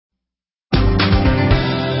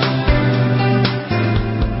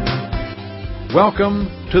Welcome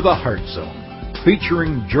to the Heart Zone,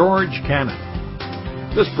 featuring George Cannon.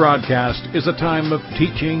 This broadcast is a time of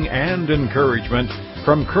teaching and encouragement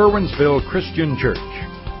from Curwensville Christian Church.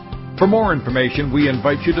 For more information, we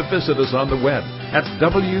invite you to visit us on the web at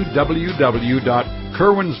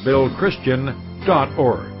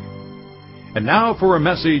www.curwensvillechristian.org. And now for a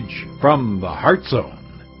message from the Heart Zone.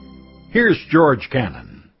 Here's George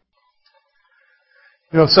Cannon.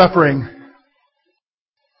 You know, suffering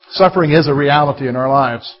is a reality in our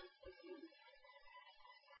lives.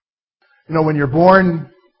 You know, when you're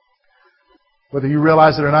born, whether you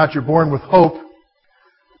realize it or not, you're born with hope.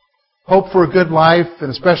 Hope for a good life,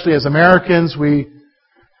 and especially as Americans, we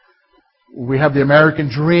have the American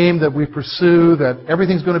dream that we pursue, that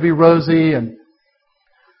everything's going to be rosy, and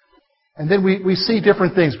then we see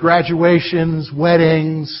different things, graduations,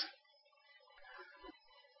 weddings,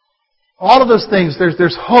 all of those things.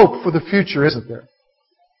 There's hope for the future, isn't there?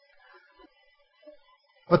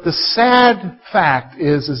 But the sad fact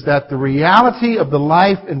is that the reality of the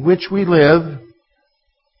life in which we live,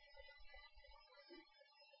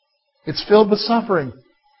 it's filled with suffering.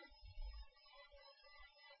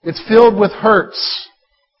 It's filled with hurts.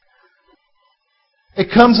 It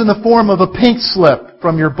comes in the form of a pink slip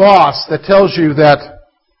from your boss that tells you that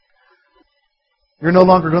you're no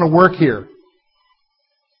longer going to work here.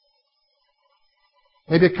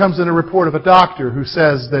 Maybe it comes in a report of a doctor who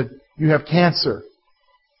says that you have cancer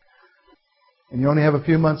and you only have a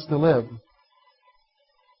few months to live.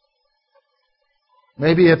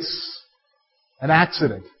 Maybe it's an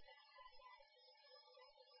accident.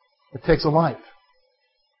 It takes a life.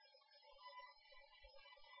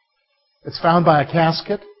 It's found by a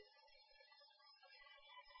casket.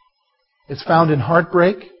 It's found in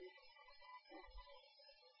heartbreak.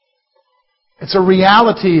 It's a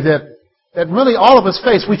reality that really all of us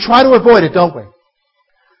face. We try to avoid it, don't we?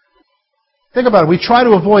 Think about it. We try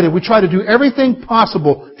to avoid it. We try to do everything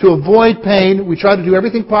possible to avoid pain. We try to do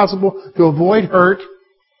everything possible to avoid hurt.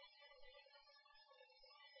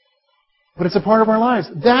 But it's a part of our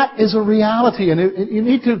lives. That is a reality, and you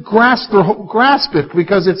need to grasp it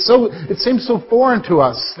because it seems so foreign to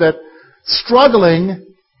us that struggling.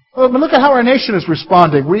 Well, look at how our nation is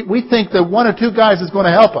responding. We think that one or two guys is going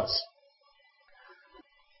to help us,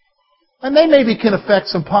 and they maybe can affect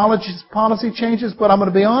some policy changes. But I'm going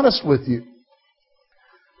to be honest with you.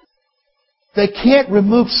 They can't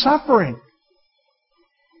remove suffering.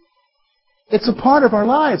 It's a part of our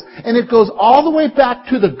lives. And it goes all the way back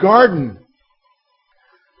to the garden.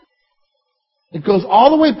 It goes all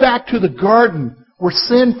the way back to the garden where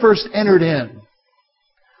sin first entered in.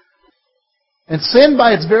 And sin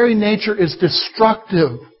by its very nature is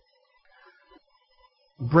destructive.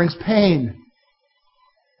 It brings pain.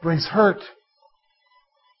 It brings hurt.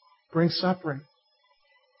 It brings suffering.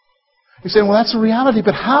 You say, well, that's a reality,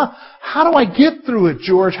 but how do I get through it,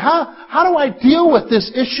 George? How do I deal with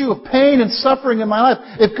this issue of pain and suffering in my life?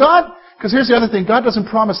 Because here's the other thing, God doesn't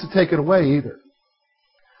promise to take it away either.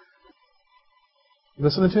 You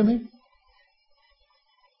listening to me?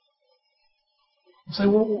 You say,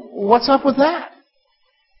 well, what's up with that?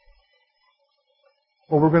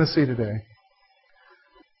 Well, we're going to see today.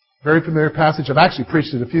 Very familiar passage. I've actually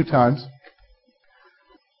preached it a few times.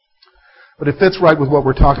 But it fits right with what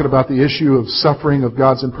we're talking about, the issue of suffering of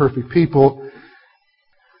God's imperfect people.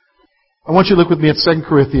 I want you to look with me at 2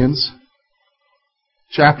 Corinthians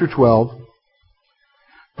chapter 12,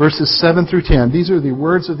 verses 7 through 10. These are the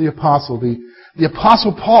words of the Apostle. The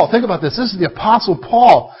Apostle Paul, think about this. This is the Apostle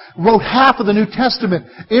Paul, wrote half of the New Testament,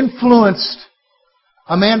 influenced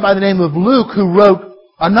a man by the name of Luke who wrote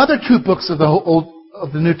another two books of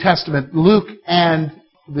the New Testament, Luke and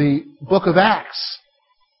the book of Acts.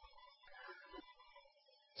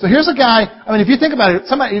 So here's a guy, if you think about it,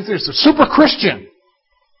 there's a super Christian.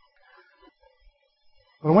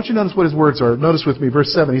 But I want you to notice what his words are. Notice with me,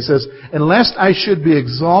 verse 7, he says, "And lest I should be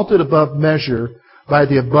exalted above measure by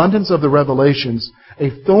the abundance of the revelations, a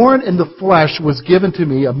thorn in the flesh was given to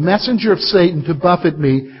me, a messenger of Satan to buffet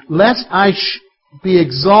me, lest I be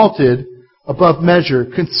exalted above measure.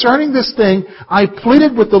 Concerning this thing, I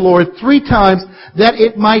pleaded with the Lord 3 times that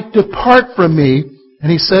it might depart from me.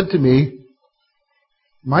 And He said to me,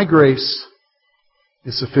 My grace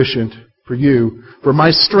is sufficient for you, for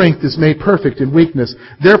my strength is made perfect in weakness.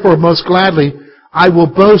 Therefore, most gladly, I will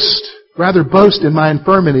rather boast in my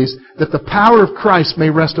infirmities, that the power of Christ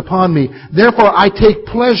may rest upon me. Therefore, I take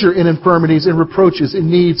pleasure in infirmities, in reproaches,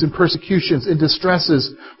 in needs, in persecutions, in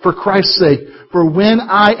distresses, for Christ's sake. For when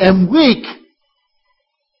I am weak,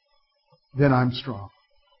 then I'm strong."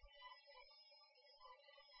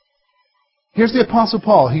 Here's the Apostle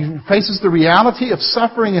Paul. He faces the reality of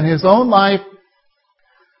suffering in his own life,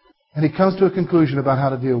 And he comes to a conclusion about how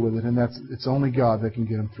to deal with it, and it's only God that can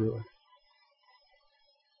get him through it.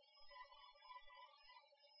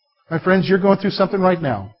 My friends, you're going through something right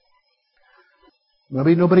now.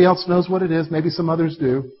 Maybe nobody else knows what it is. Maybe some others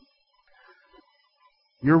do.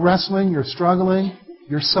 You're wrestling, you're struggling,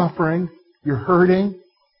 you're suffering, you're hurting.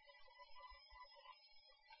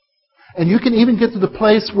 And you can even get to the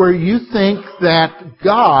place where you think that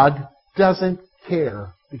God doesn't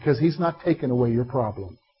care because He's not taken away your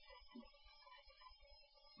problem.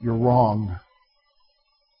 You're wrong.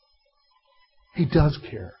 He does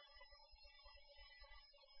care.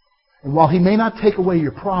 And while He may not take away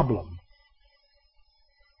your problem,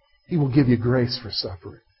 He will give you grace for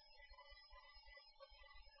suffering.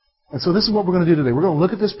 And so this is what we're going to do today. We're going to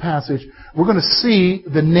look at this passage. We're going to see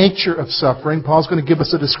the nature of suffering. Paul's going to give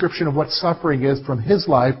us a description of what suffering is from his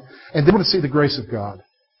life, and then we're going to see the grace of God.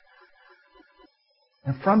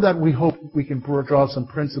 And from that, we hope we can draw some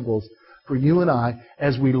principles for you and I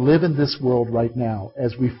as we live in this world right now,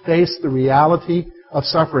 as we face the reality of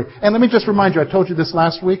suffering. And let me just remind you, I told you this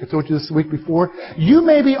last week, I told you this the week before, you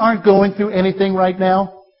maybe aren't going through anything right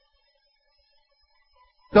now.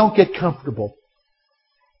 Don't get comfortable.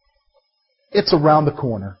 It's around the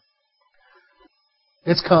corner.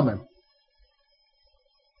 It's coming.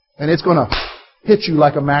 And it's going to hit you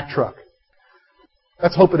like a Mack truck.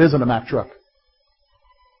 Let's hope it isn't a Mack truck.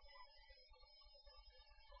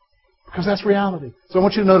 Because that's reality. So I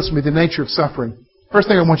want you to notice with me the nature of suffering. First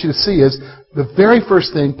thing I want you to see is, the very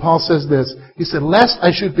first thing, Paul says this. He said, lest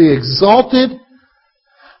I should be exalted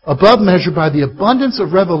above measure by the abundance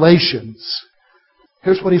of revelations.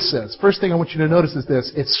 Here's what he says. First thing I want you to notice is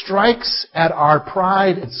this. It strikes at our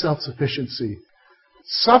pride and self-sufficiency.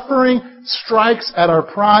 Suffering strikes at our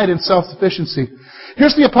pride and self-sufficiency.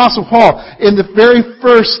 Here's the Apostle Paul. In the very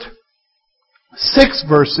first 6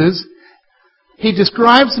 verses, he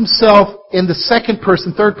describes himself in the second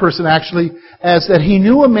person, third person actually, as that he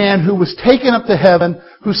knew a man who was taken up to heaven,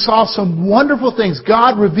 who saw some wonderful things.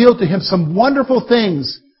 God revealed to him some wonderful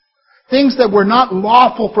things. Things that were not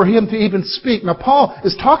lawful for him to even speak. Now, Paul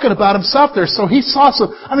is talking about himself there. So he saw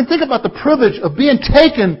some... think about the privilege of being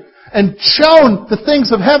taken and shown the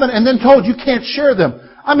things of heaven and then told you can't share them.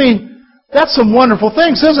 That's some wonderful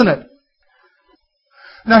things, isn't it?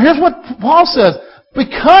 Now, here's what Paul says.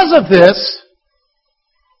 Because of this,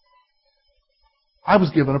 I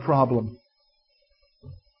was given a problem.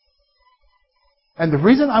 And the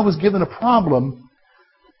reason I was given a problem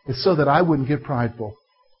is so that I wouldn't get prideful.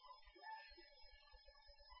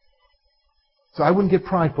 So I wouldn't get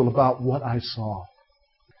prideful about what I saw.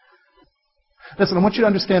 Listen, I want you to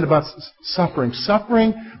understand about suffering.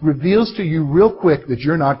 Suffering reveals to you real quick that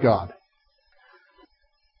you're not God.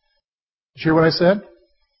 Did you hear what I said?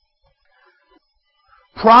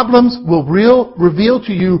 Problems will reveal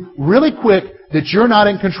to you really quick that you're not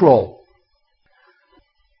in control.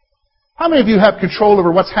 How many of you have control over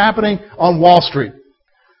what's happening on Wall Street?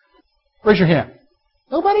 Raise your hand.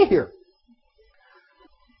 Nobody here.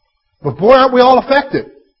 But boy, aren't we all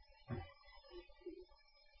affected.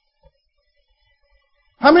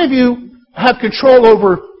 How many of you have control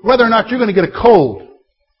over whether or not you're going to get a cold?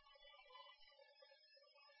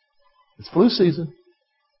 It's flu season.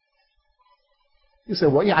 You say,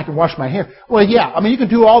 well, yeah, I can wash my hands. Well, yeah, you can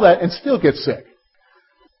do all that and still get sick.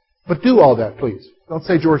 But do all that, please. Don't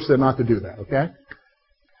say George said not to do that, okay?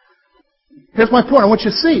 Here's my point. I want you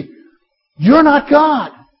to see. You're not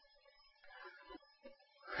God.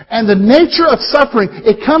 And the nature of suffering,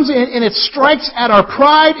 it comes in and it strikes at our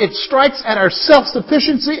pride, it strikes at our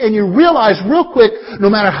self-sufficiency, and you realize real quick, no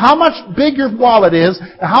matter how much big your wallet is,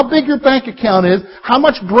 how big your bank account is, how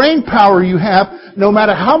much brain power you have, no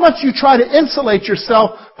matter how much you try to insulate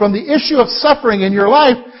yourself from the issue of suffering in your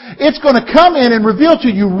life, it's going to come in and reveal to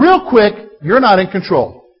you real quick, you're not in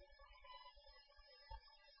control.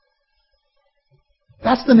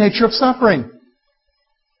 That's the nature of suffering.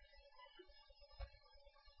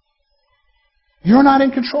 You're not in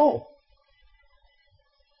control.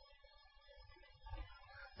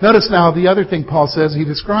 Notice now the other thing Paul says. He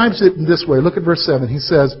describes it in this way. Look at verse 7. He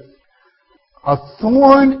says, a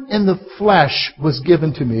thorn in the flesh was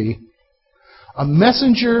given to me, a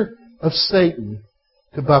messenger of Satan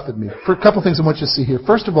to buffet me. For a couple of things I want you to see here.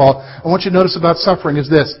 First of all, I want you to notice about suffering is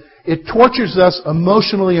this. It tortures us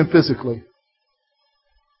emotionally and physically.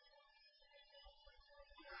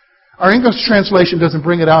 Our English translation doesn't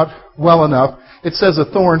bring it out well enough. It says a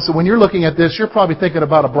thorn, so when you're looking at this, you're probably thinking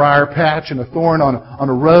about a briar patch and a thorn on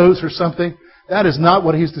a rose or something. That is not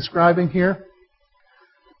what he's describing here.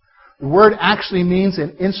 The word actually means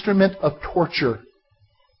an instrument of torture.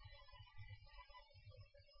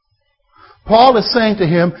 Paul is saying to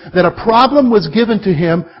him that a problem was given to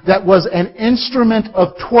him that was an instrument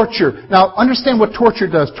of torture. Now, understand what torture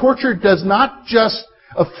does. Torture does not just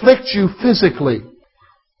afflict you physically.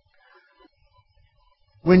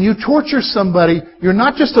 When you torture somebody, you're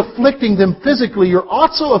not just afflicting them physically, you're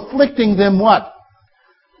also afflicting them what?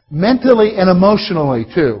 Mentally and emotionally,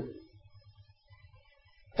 too.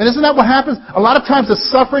 And isn't that what happens? A lot of times the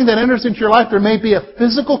suffering that enters into your life, there may be a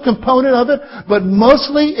physical component of it, but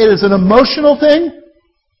mostly it is an emotional thing.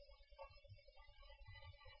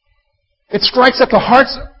 It strikes at the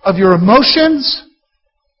hearts of your emotions.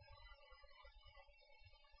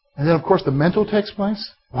 And then, of course, the mental takes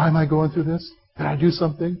place. Why am I going through this? Did I do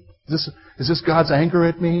something? Is this God's anger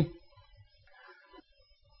at me?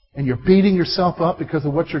 And you're beating yourself up because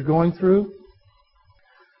of what you're going through.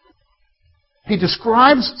 He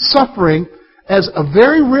describes suffering as a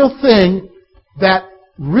very real thing that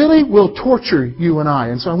really will torture you and I.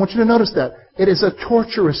 And so I want you to notice that. It is a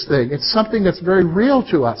torturous thing. It's something that's very real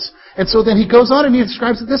to us. And so then he goes on and he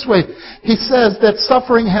describes it this way. He says that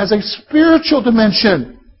suffering has a spiritual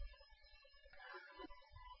dimension.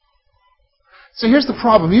 So here's the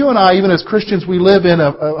problem. You and I, even as Christians, we live in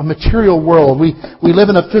a material world. We live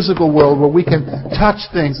in a physical world where we can touch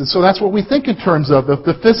things. And so that's what we think in terms of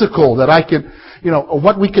the physical, that I can,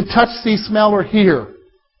 what we can touch, see, smell, or hear.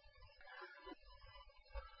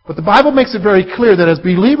 But the Bible makes it very clear that as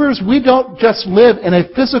believers, we don't just live in a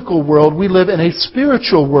physical world, we live in a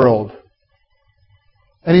spiritual world.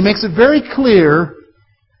 And he makes it very clear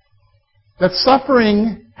that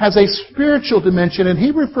suffering has a spiritual dimension, and he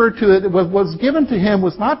referred to it, what was given to him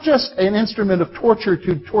was not just an instrument of torture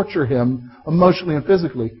to torture him emotionally and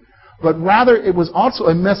physically, but rather it was also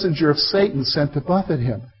a messenger of Satan sent to buffet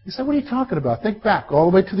him. You say, what are you talking about? Think back all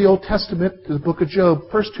the way to the Old Testament, to the book of Job,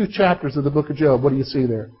 first 2 chapters of the book of Job. What do you see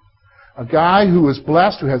there? A guy who is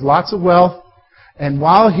blessed, who has lots of wealth, and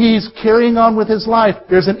while he's carrying on with his life,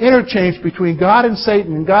 there's an interchange between God and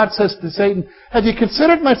Satan, and God says to Satan, have you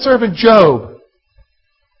considered my servant Job?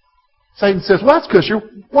 Satan says, well, that's because you're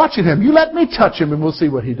watching him. You let me touch him and we'll see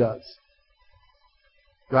what he does.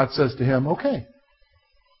 God says to him, okay.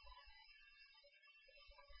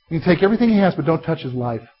 You can take everything he has, but don't touch his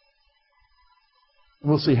life.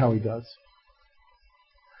 And we'll see how he does.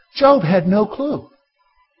 Job had no clue.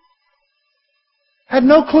 Had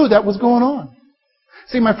no clue that was going on.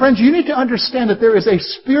 See, my friends, you need to understand that there is a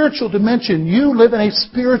spiritual dimension. You live in a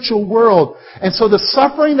spiritual world. And so the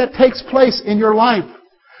suffering that takes place in your life,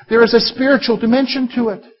 there is a spiritual dimension to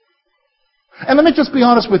it. And let me just be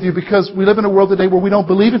honest with you, because we live in a world today where we don't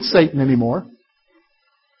believe it's Satan anymore.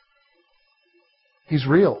 He's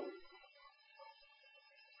real.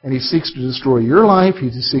 And he seeks to destroy your life. He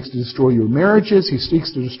seeks to destroy your marriages. He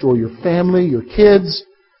seeks to destroy your family, your kids.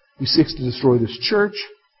 He seeks to destroy this church.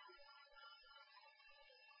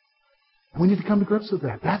 We need to come to grips with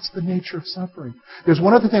that. That's the nature of suffering. There's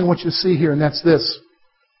one other thing I want you to see here, and that's this.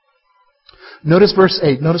 Notice verse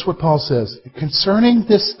 8. Notice what Paul says. Concerning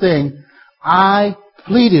this thing, I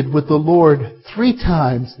pleaded with the Lord 3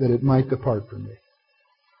 times that it might depart from me.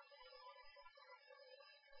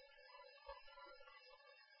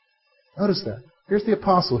 Notice that. Here's the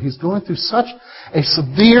apostle. He's going through such a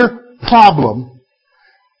severe problem,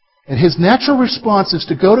 and his natural response is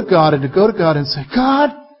to go to God and say,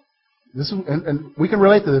 God, and we can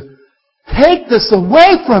relate to this, take this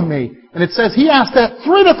away from me. And it says he asked that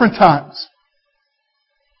 3 different times.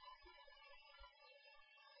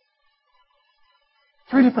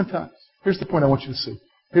 3 different times. Here's the point I want you to see.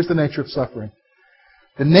 Here's the nature of suffering.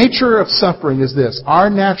 The nature of suffering is this. Our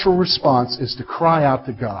natural response is to cry out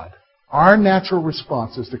to God. Our natural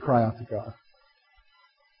response is to cry out to God.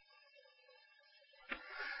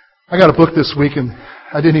 I got a book this week, and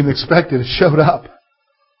I didn't even expect it. It showed up.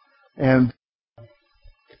 And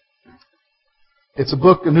it's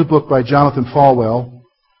a new book by Jonathan Falwell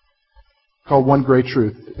called One Great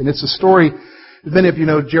Truth. And it's a story, many of you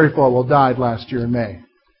know Jerry Falwell died last year in May.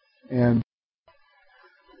 And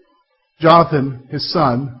Jonathan, his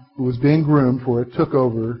son, who was being groomed for it, took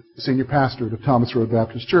over the senior pastorate of Thomas Road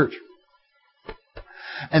Baptist Church.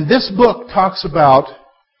 And this book talks about,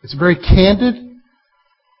 it's very candid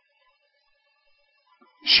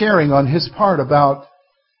sharing on his part about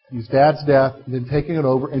his dad's death and then taking it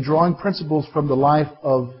over and drawing principles from the life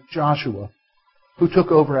of Joshua, who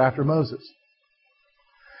took over after Moses.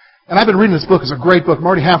 And I've been reading this book. It's a great book. I'm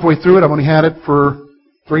already halfway through it. I've only had it for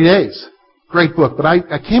 3 days. Great book. But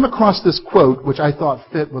I came across this quote, which I thought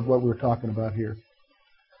fit with what we were talking about here.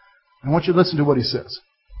 I want you to listen to what he says.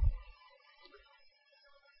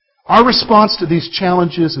 Our response to these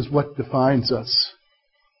challenges is what defines us.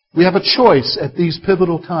 We have a choice at these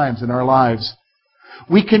pivotal times in our lives.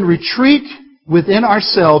 We can retreat within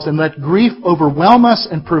ourselves and let grief overwhelm us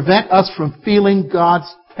and prevent us from feeling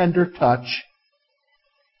God's tender touch.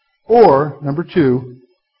 Or, number 2,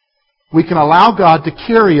 we can allow God to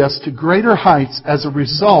carry us to greater heights as a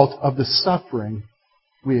result of the suffering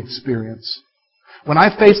we experience. When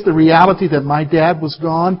I faced the reality that my dad was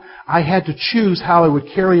gone, I had to choose how I would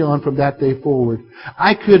carry on from that day forward.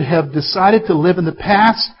 I could have decided to live in the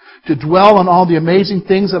past, to dwell on all the amazing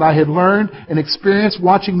things that I had learned and experienced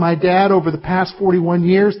watching my dad over the past 41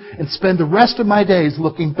 years and spend the rest of my days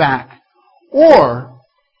looking back. Or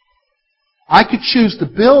I could choose to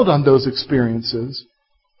build on those experiences,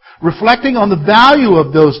 reflecting on the value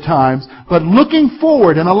of those times, but looking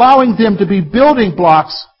forward and allowing them to be building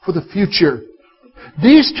blocks for the future.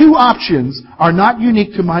 These two options are not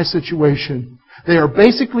unique to my situation. They are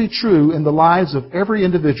basically true in the lives of every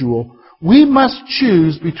individual. We must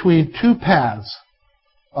choose between two paths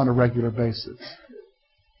on a regular basis.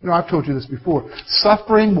 You know, I've told you this before.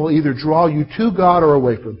 Suffering will either draw you to God or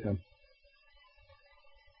away from Him.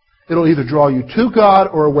 It'll either draw you to God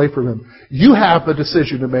or away from Him. You have a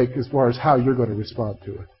decision to make as far as how you're going to respond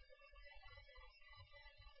to it.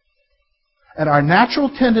 And our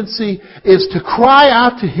natural tendency is to cry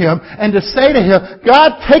out to Him and to say to Him,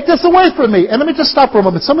 God, take this away from me. And let me just stop for a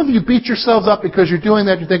moment. Some of you beat yourselves up because you're doing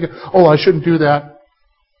that. You're thinking, oh, I shouldn't do that.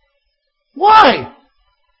 Why?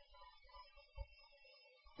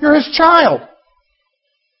 You're His child.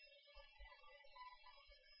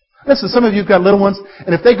 Listen, some of you have got little ones,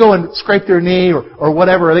 and if they go and scrape their knee or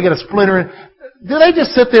whatever, or they get a splinter in, do they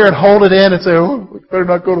just sit there and hold it in and say, oh, better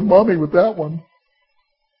not go to Mommy with that one?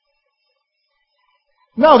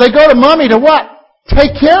 No, they go to Mommy to what?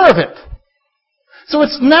 Take care of it. So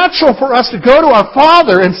it's natural for us to go to our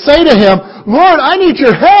Father and say to Him, Lord, I need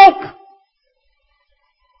your help.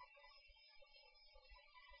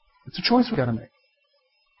 It's a choice we've got to make.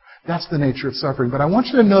 That's the nature of suffering. But I want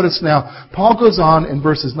you to notice now, Paul goes on in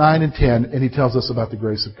verses 9 and 10, and he tells us about the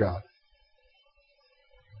grace of God.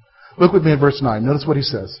 Look with me at verse 9. Notice what he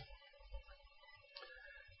says.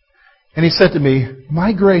 And he said to me,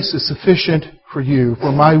 my grace is sufficient for you,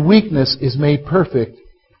 for my weakness is made perfect.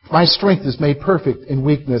 My strength is made perfect in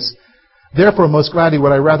weakness. Therefore, most gladly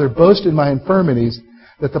would I rather boast in my infirmities,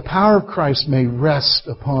 that the power of Christ may rest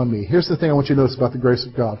upon me. Here's the thing I want you to notice about the grace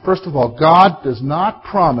of God. First of all, God does not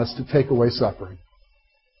promise to take away suffering.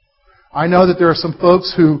 I know that there are some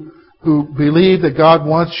folks who believe that God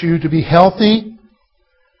wants you to be healthy,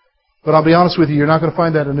 but I'll be honest with you, you're not going to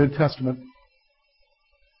find that in the New Testament.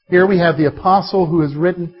 Here we have the apostle who has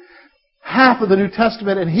written half of the New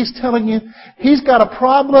Testament, and he's telling you he's got a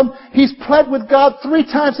problem. He's pled with God 3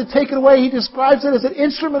 times to take it away. He describes it as an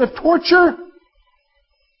instrument of torture.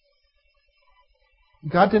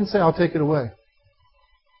 God didn't say, I'll take it away.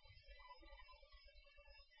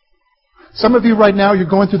 Some of you right now, you're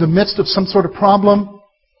going through the midst of some sort of problem,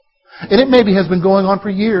 and it maybe has been going on for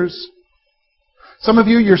years. Some of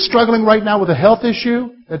you, you're struggling right now with a health issue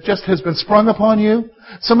that just has been sprung upon you.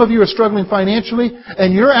 Some of you are struggling financially,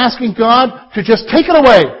 and you're asking God to just take it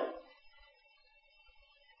away.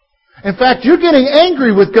 In fact, you're getting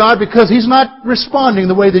angry with God because He's not responding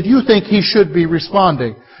the way that you think He should be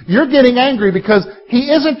responding. You're getting angry because He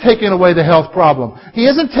isn't taking away the health problem. He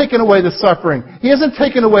isn't taking away the suffering. He isn't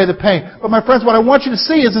taking away the pain. But my friends, what I want you to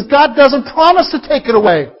see is that God doesn't promise to take it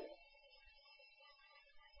away.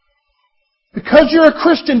 Because you're a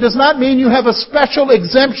Christian does not mean you have a special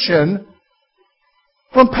exemption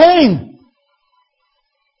from pain.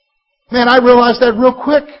 Man, I realized that real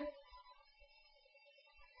quick.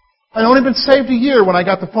 I'd only been saved a year when I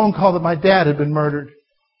got the phone call that my dad had been murdered.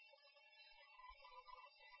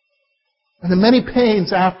 And the many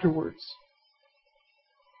pains afterwards.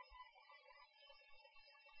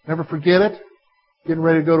 Never forget it. Getting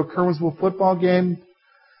ready to go to a Kerwinsville football game.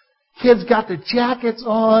 Kids got their jackets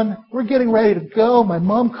on. We're getting ready to go. My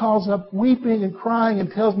mom calls up weeping and crying and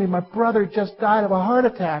tells me my brother just died of a heart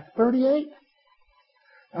attack, 38.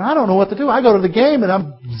 And I don't know what to do. I go to the game and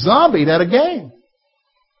I'm zombied at a game.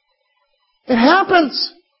 It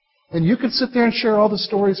happens. And you can sit there and share all the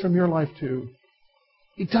stories from your life too.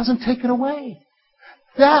 He doesn't take it away.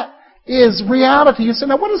 That is reality. You say,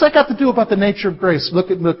 now what does that got to do about the nature of grace?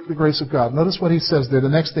 Look at the grace of God. Notice what he says there. The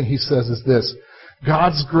next thing he says is this.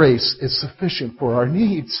 God's grace is sufficient for our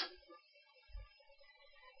needs.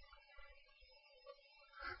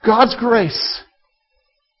 God's grace,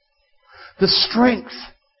 the strength,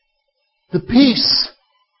 the peace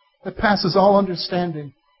that passes all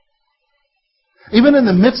understanding. Even in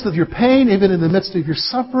the midst of your pain, even in the midst of your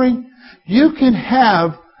suffering, you can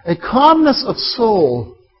have a calmness of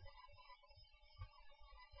soul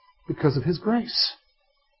Because of His grace.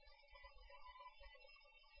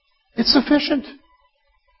 It's sufficient.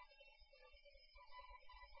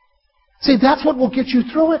 See, that's what will get you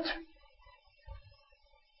through it.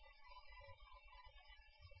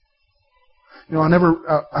 You know,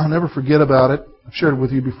 I'll never forget about it. I've shared it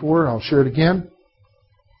with you before. I'll share it again.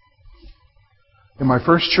 In my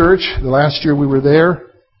first church, the last year we were there,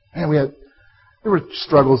 and there were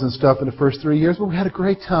struggles and stuff in the first 3 years, but we had a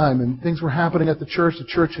great time, and things were happening at the church. The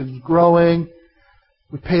church was growing.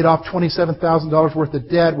 We paid off $27,000 worth of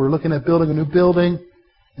debt. We were looking at building a new building.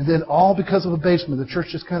 And then all because of a basement, the church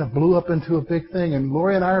just kind of blew up into a big thing. And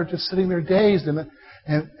Lori and I are just sitting there dazed. And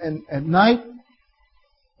at night,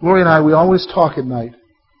 Lori and I, we always talk at night.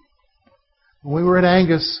 When we were at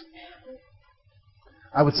Angus,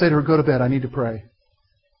 I would say to her, go to bed, I need to pray.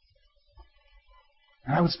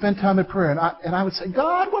 And I would spend time in prayer. And I would say,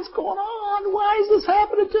 God, what's going on? Why is this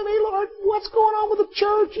happening to me, Lord? What's going on with the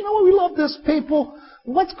church? You know, we love this people.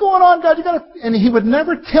 What's going on, God? And He would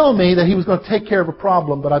never tell me that He was going to take care of a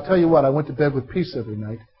problem, but I'll tell you what, I went to bed with peace every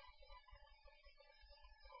night.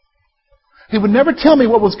 He would never tell me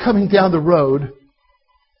what was coming down the road,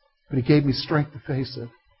 but He gave me strength to face it.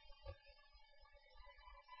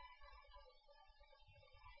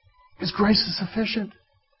 His grace is sufficient.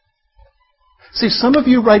 See, some of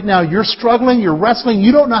you right now, you're struggling, you're wrestling,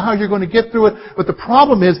 you don't know how you're going to get through it, but the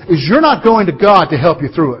problem is you're not going to God to help you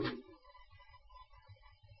through it.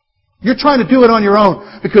 You're trying to do it on your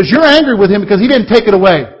own because you're angry with Him because He didn't take it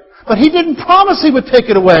away. But He didn't promise He would take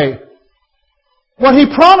it away. What He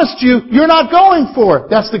promised you, you're not going for.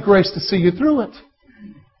 That's the grace to see you through it.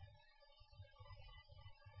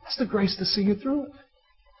 That's the grace to see you through it.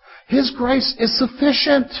 His grace is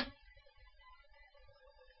sufficient.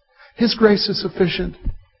 His grace is sufficient.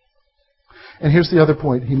 And here's the other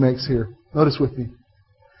point He makes here. Notice with me.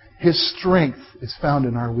 His strength is found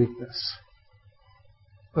in our weakness.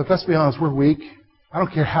 Look, let's be honest, we're weak. I don't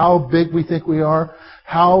care how big we think we are,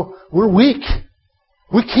 we're weak.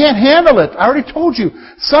 We can't handle it. I already told you.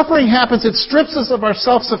 Suffering happens, it strips us of our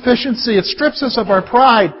self-sufficiency, it strips us of our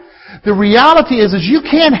pride. The reality is you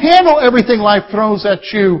can't handle everything life throws at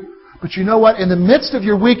you. But you know what? In the midst of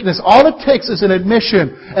your weakness, all it takes is an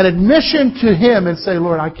admission to Him and say,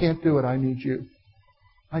 Lord, I can't do it. I need You.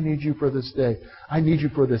 I need You for this day. I need You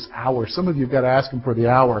for this hour. Some of you have got to ask Him for the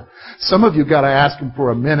hour. Some of you have got to ask Him for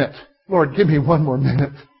a minute. Lord, give me one more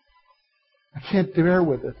minute. I can't bear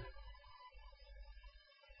with it.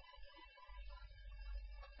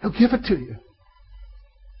 He'll give it to you.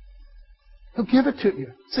 He'll give it to you.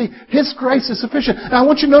 See, His grace is sufficient. Now I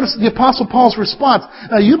want you to notice the Apostle Paul's response.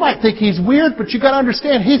 Now you might think he's weird, but you've got to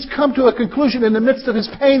understand he's come to a conclusion in the midst of his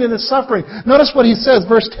pain and his suffering. Notice what he says,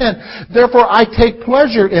 verse 10. Therefore I take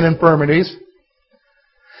pleasure in infirmities,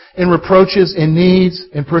 in reproaches, in needs,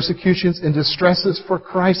 in persecutions, in distresses for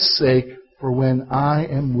Christ's sake. For when I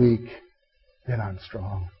am weak, then I'm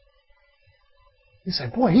strong. You say,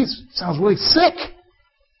 boy, he sounds really sick.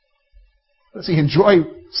 Does he enjoy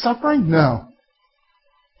suffering? No.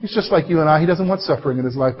 He's just like you and I. He doesn't want suffering in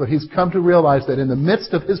his life, but he's come to realize that in the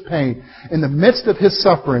midst of his pain, in the midst of his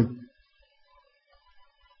suffering,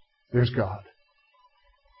 there's God.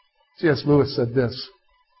 C.S. Lewis said this,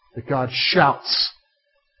 that God shouts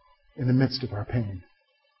in the midst of our pain.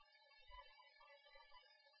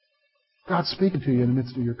 God's speaking to you in the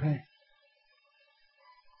midst of your pain.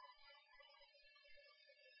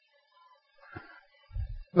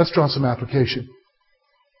 Let's draw some application.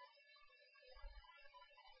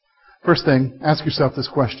 First thing, ask yourself this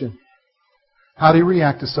question. How do you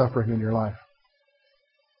react to suffering in your life?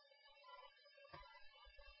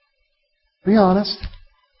 Be honest.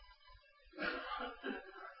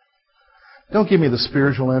 Don't give me the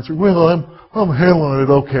spiritual answer. Well, I'm handling it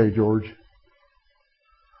okay, George.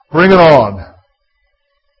 Bring it on.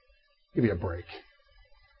 Give me a break.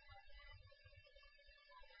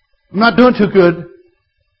 I'm not doing too good.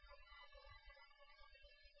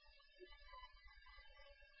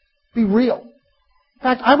 Be real. In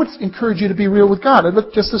fact, I would encourage you to be real with God. I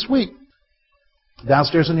looked just this week,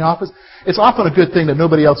 downstairs in the office. It's often a good thing that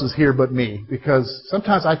nobody else is here but me, because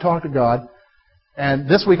sometimes I talk to God, and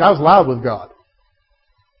this week I was loud with God.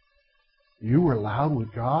 You were loud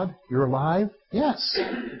with God? You're alive? Yes.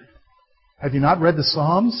 Have you not read the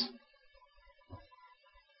Psalms?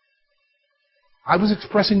 I was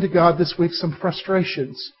expressing to God this week some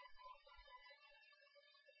frustrations.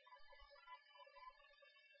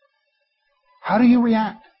 How do you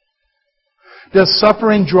react? Does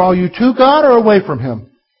suffering draw you to God or away from Him?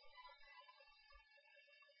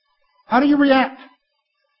 How do you react?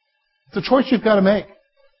 It's a choice you've got to make.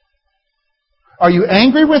 Are you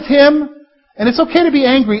angry with Him And it's okay to be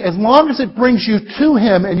angry as long as it brings you to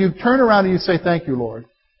Him and you turn around and you say, thank you, Lord.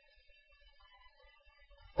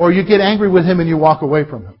 Or you get angry with Him and you walk away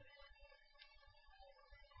from Him.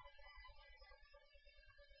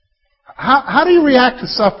 How do you react to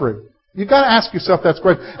suffering? You've got to ask yourself that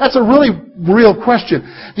question. That's a really real question.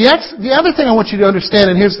 The other thing I want you to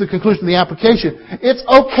understand, and here's the conclusion of the application, it's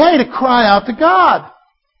okay to cry out to God.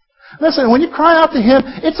 Listen, when you cry out to Him,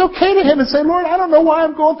 it's okay to Him and say, Lord, I don't know why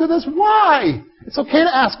I'm going through this. Why? It's okay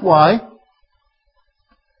to ask why.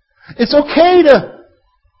 It's okay to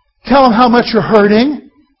tell Him how much you're hurting.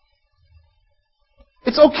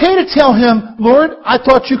 It's okay to tell Him, Lord, I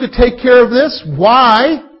thought you could take care of this.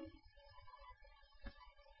 Why?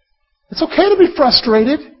 It's okay to be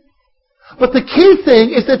frustrated. But the key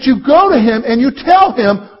thing is that you go to Him and you tell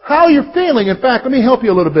Him how you're feeling. In fact, let me help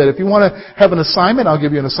you a little bit. If you want to have an assignment, I'll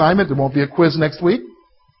give you an assignment. There won't be a quiz next week.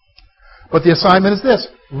 But the assignment is this.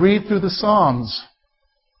 Read through the Psalms.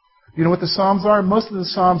 You know what the Psalms are? Most of the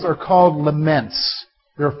Psalms are called laments.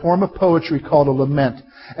 They're a form of poetry called a lament.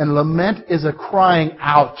 And lament is a crying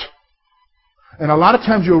out. And a lot of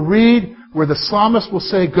times you'll read where the psalmist will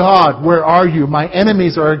say, God, where are you? My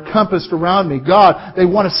enemies are encompassed around me. God, they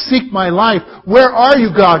want to seek my life. Where are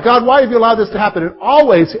you, God? God, why have you allowed this to happen? And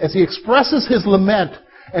always, as he expresses his lament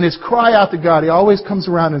and his cry out to God, he always comes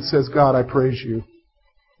around and says, God, I praise you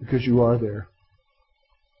because you are there.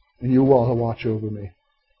 And you will watch over me.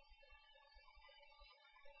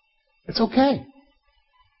 It's okay.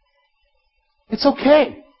 It's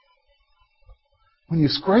okay. When you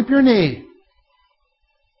scrape your knee,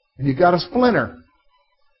 and you got a splinter,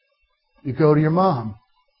 you go to your mom.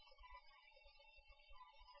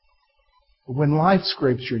 But when life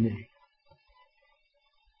scrapes your knee,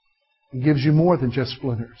 and gives you more than just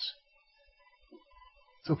splinters,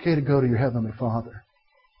 it's okay to go to your Heavenly Father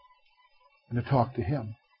and to talk to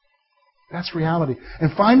Him. That's reality.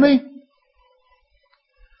 And finally,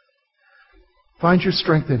 find your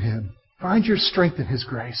strength in Him. Find your strength in His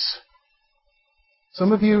grace.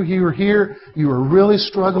 Some of you are here, you are really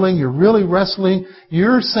struggling, you're really wrestling.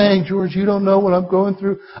 You're saying, George, you don't know what I'm going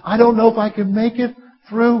through. I don't know if I can make it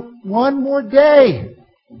through one more day.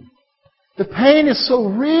 The pain is so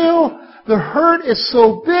real. The hurt is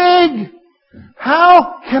so big.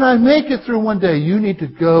 How can I make it through one day? You need to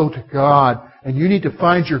go to God, and you need to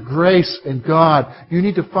find your grace in God. You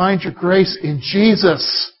need to find your grace in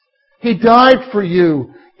Jesus. He died for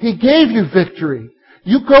you. He gave you victory.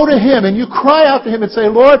 You go to Him and you cry out to Him and say,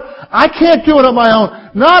 Lord, I can't do it on my own.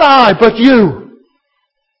 Not I, but you.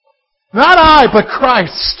 Not I, but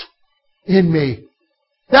Christ in me.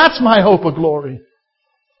 That's my hope of glory.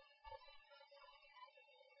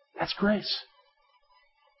 That's grace.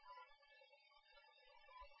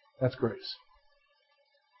 That's grace.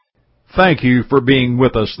 Thank you for being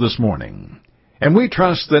with us this morning. And we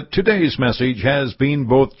trust that today's message has been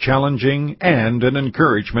both challenging and an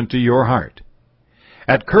encouragement to your heart.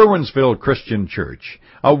 At Curwensville Christian Church,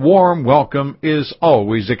 a warm welcome is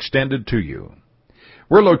always extended to you.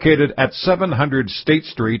 We're located at 700 State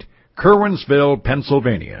Street, Curwensville,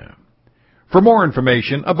 Pennsylvania. For more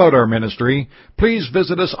information about our ministry, please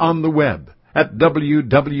visit us on the web at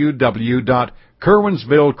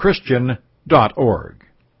www.curwensvillechristian.org.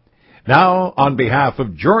 Now, on behalf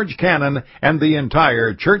of George Cannon and the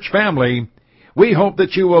entire church family, we hope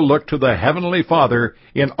that you will look to the Heavenly Father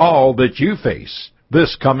in all that you face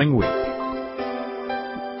this coming week.